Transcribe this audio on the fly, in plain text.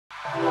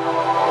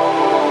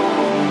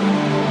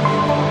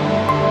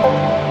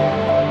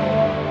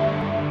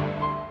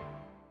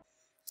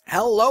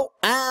Hello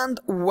and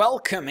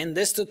welcome. In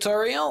this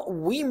tutorial,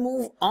 we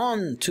move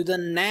on to the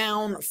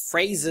noun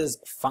phrases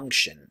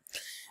function.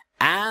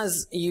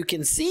 As you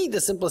can see,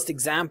 the simplest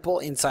example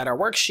inside our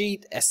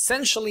worksheet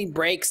essentially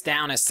breaks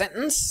down a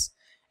sentence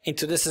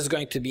into this is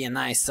going to be a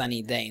nice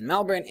sunny day in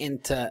Melbourne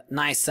into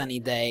nice sunny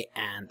day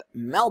and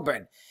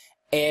Melbourne.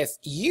 If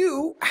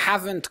you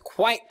haven't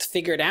quite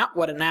figured out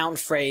what a noun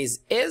phrase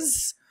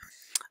is,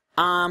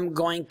 I'm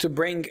going to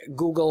bring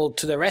Google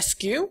to the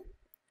rescue.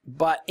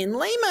 But in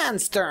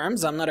layman's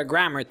terms, I'm not a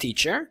grammar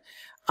teacher,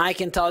 I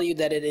can tell you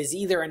that it is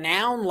either a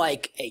noun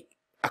like a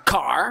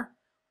car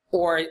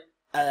or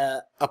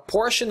a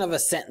portion of a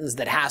sentence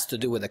that has to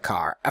do with a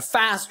car. A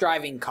fast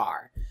driving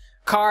car.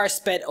 Car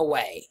sped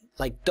away.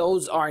 Like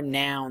those are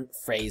noun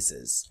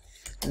phrases.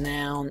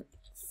 Noun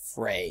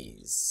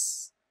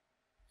phrase.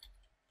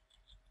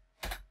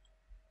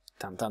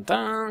 Dun, dun,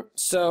 dun.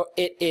 So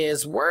it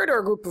is word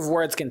or group of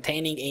words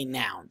containing a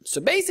noun.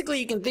 So basically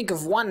you can think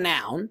of one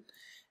noun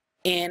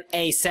in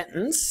a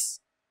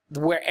sentence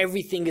where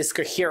everything is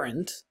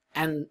coherent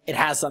and it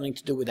has something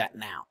to do with that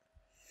noun.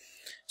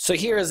 So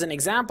here is an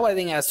example. I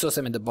think I saw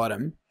some at the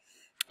bottom.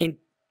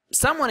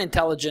 Someone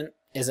intelligent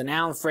is a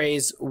noun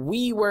phrase.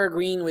 We were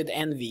green with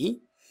envy.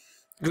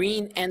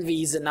 Green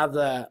envy is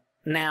another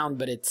noun,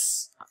 but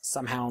it's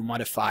somehow a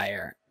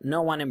modifier.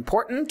 No one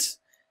important.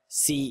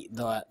 See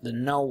the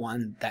no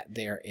one, that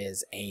there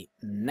is a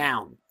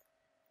noun.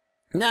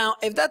 Now,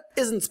 if that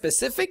isn't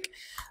specific,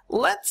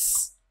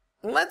 let's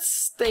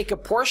take a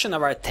portion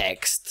of our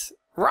text,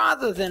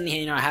 rather than,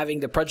 having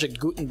the Project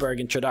Gutenberg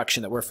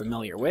introduction that we're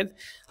familiar with.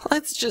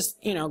 Let's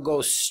just,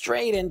 go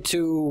straight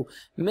into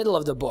middle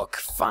of the book.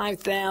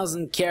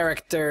 5,000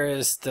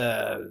 characters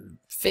to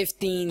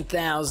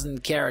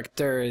 15,000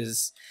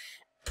 characters.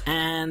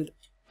 And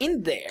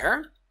in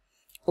there,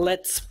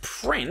 let's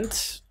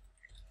print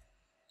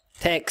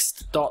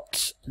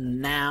text.noun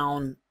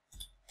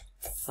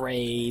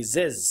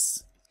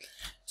phrases.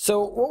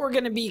 So what we're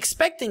going to be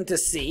expecting to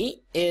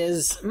see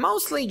is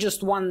mostly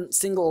just one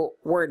single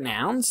word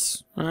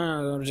nouns.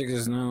 Noun.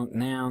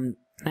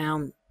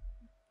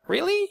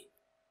 Really?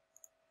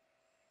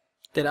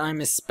 Did I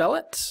misspell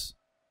it?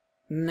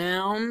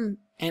 Noun.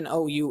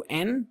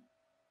 N-O-U-N.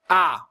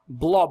 Ah,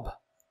 blob.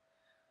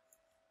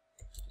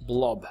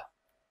 Blob.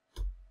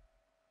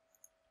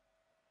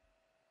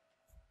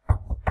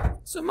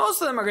 So most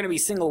of them are going to be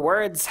single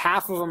words.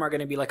 Half of them are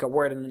going to be like a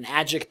word and an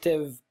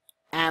adjective.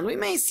 And we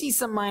may see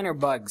some minor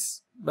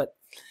bugs, but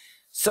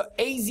so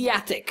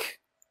Asiatic.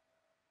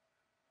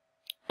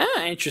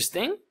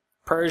 Interesting.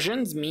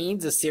 Persians,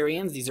 Medes,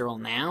 Assyrians, these are all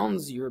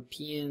nouns.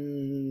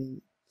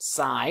 European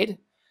side.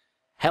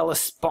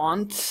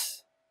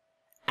 Hellespont,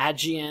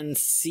 Aegean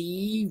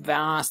Sea,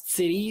 vast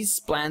cities,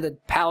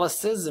 splendid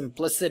palaces,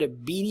 implicit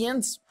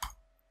obedience.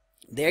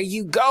 There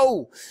you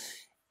go.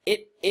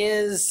 It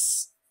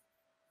is.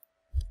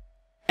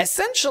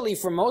 Essentially,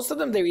 for most of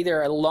them, they're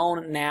either a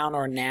lone noun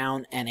or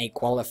noun and a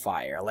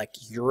qualifier, like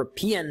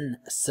European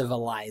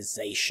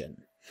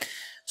civilization.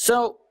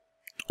 So,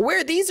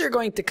 where these are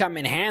going to come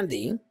in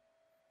handy,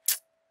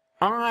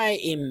 I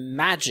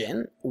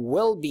imagine,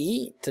 will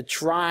be to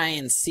try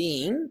and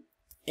see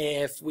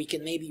if we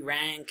can maybe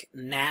rank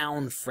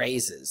noun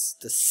phrases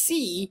to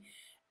see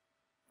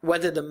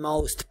whether the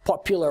most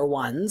popular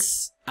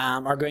ones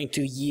are going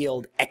to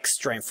yield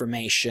extra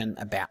information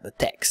about the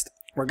text.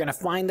 We're going to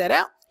find that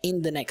out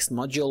in the next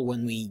module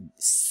when we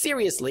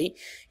seriously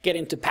get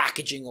into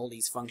packaging all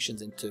these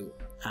functions into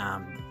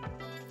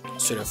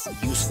sort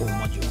of useful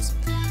modules.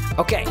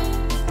 Okay,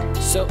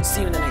 so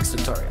see you in the next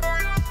tutorial.